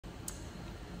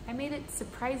I made it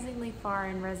surprisingly far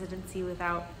in residency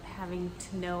without having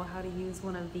to know how to use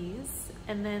one of these.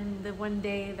 And then the one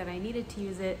day that I needed to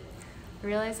use it, I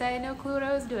realized I had no clue what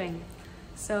I was doing.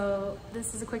 So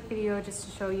this is a quick video just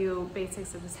to show you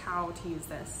basics of just how to use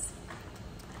this.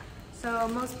 So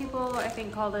most people, I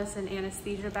think, call this an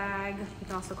anesthesia bag. You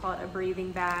can also call it a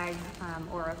breathing bag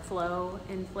or a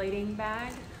flow-inflating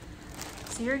bag.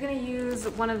 So you're gonna use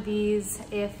one of these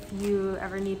if you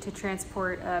ever need to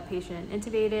transport a patient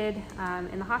intubated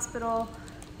in the hospital,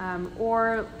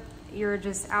 or you're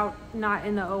just out not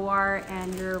in the OR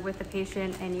and you're with the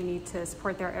patient and you need to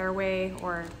support their airway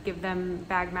or give them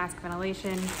bag mask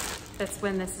ventilation. That's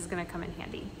when this is gonna come in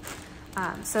handy.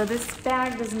 So this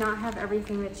bag does not have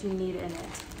everything that you need in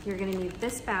it. You're gonna need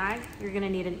this bag, you're gonna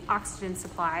need an oxygen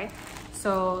supply.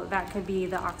 So that could be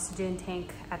the oxygen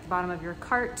tank at the bottom of your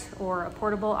cart or a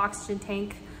portable oxygen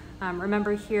tank.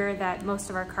 Remember here that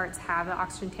most of our carts have the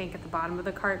oxygen tank at the bottom of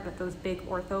the cart, but those big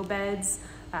ortho beds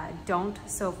don't.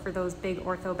 So for those big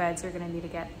ortho beds, you're gonna need to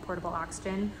get portable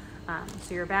oxygen.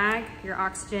 So your bag, your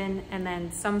oxygen, and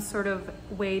then some sort of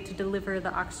way to deliver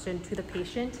the oxygen to the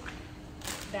patient.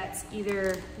 That's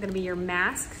either gonna be your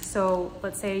mask. So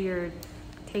let's say you're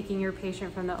taking your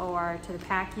patient from the OR to the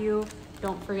PACU.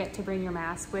 Don't forget to bring your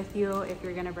mask with you if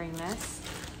you're gonna bring this.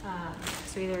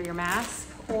 So either your mask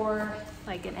or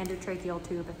like an endotracheal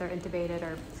tube if they're intubated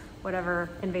or whatever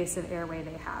invasive airway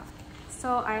they have.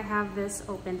 So I have this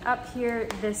opened up here.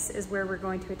 This is where we're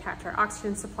going to attach our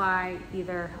oxygen supply,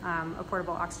 either a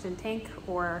portable oxygen tank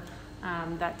or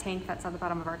that tank that's on the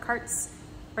bottom of our carts.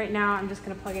 Right now, I'm just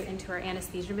gonna plug it into our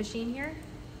anesthesia machine here.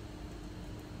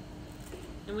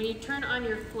 And when you turn on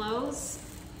your flows,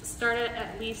 start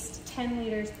at least 10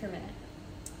 liters per minute.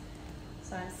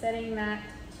 So I'm setting that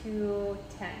to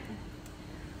 10.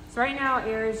 So right now,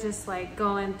 air is just like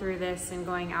going through this and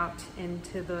going out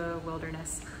into the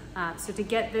wilderness. So to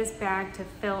get this bag to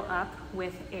fill up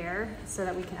with air so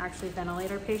that we can actually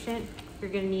ventilate our patient,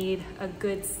 you're gonna need a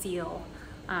good seal.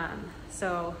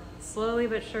 So slowly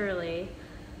but surely,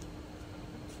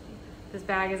 this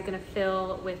bag is gonna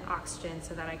fill with oxygen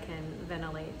so that I can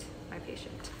ventilate my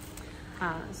patient.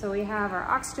 So we have our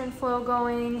oxygen flow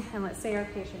going, and let's say our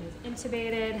patient is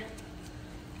intubated.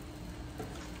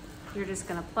 You're just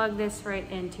gonna plug this right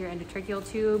into your endotracheal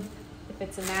tube. If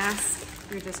it's a mask,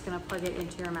 you're just gonna plug it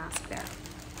into your mask there.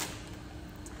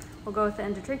 We'll go with the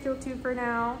endotracheal tube for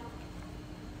now.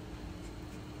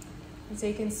 And so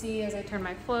you can see as I turn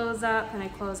my flows up and I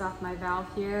close off my valve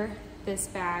here, this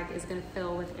bag is gonna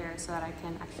fill with air so that I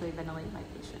can actually ventilate my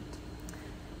patient.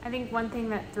 I think one thing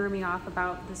that threw me off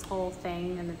about this whole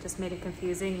thing and it just made it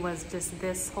confusing was just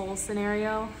this whole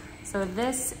scenario. So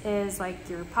this is like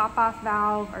your pop-off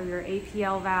valve or your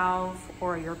APL valve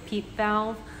or your PEEP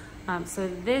valve. So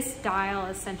this dial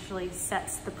essentially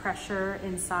sets the pressure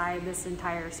inside this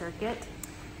entire circuit.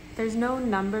 There's no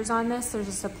numbers on this, there's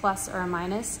just a plus or a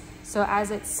minus. So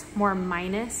as it's more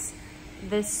minus,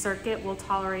 this circuit will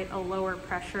tolerate a lower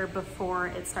pressure before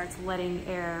it starts letting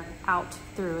air out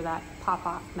through that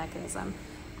pop-off mechanism.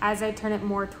 As I turn it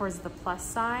more towards the plus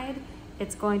side,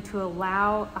 it's going to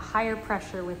allow a higher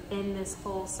pressure within this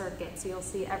whole circuit. So you'll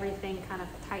see everything kind of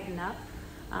tighten up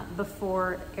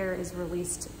before air is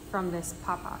released from this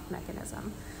pop-off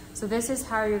mechanism. So this is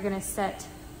how you're gonna set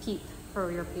PEEP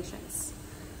for your patients.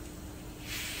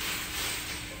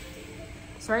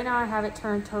 So right now I have it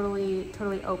turned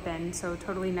totally open, so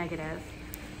totally negative.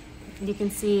 You can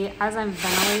see as I'm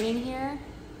ventilating here,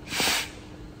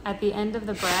 at the end of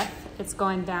the breath, it's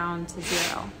going down to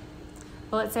 0.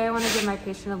 But let's say I want to give my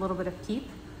patient a little bit of PEEP.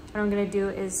 What I'm going to do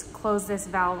is close this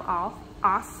valve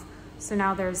off. So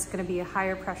now there's going to be a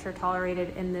higher pressure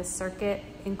tolerated in this circuit,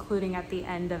 including at the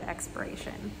end of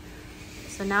expiration.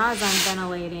 So now as I'm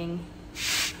ventilating,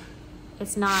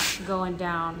 it's not going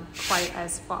down quite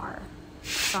as far.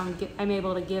 So I'm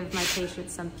able to give my patient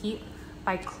some PEEP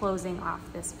by closing off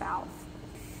this valve.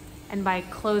 And by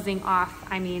closing off,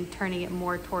 I mean turning it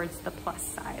more towards the plus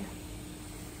side.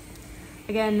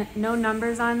 Again, no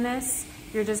numbers on this.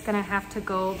 You're just gonna have to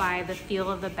go by the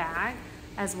feel of the bag,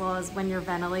 as well as when you're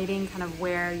ventilating, kind of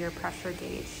where your pressure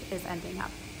gauge is ending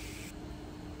up.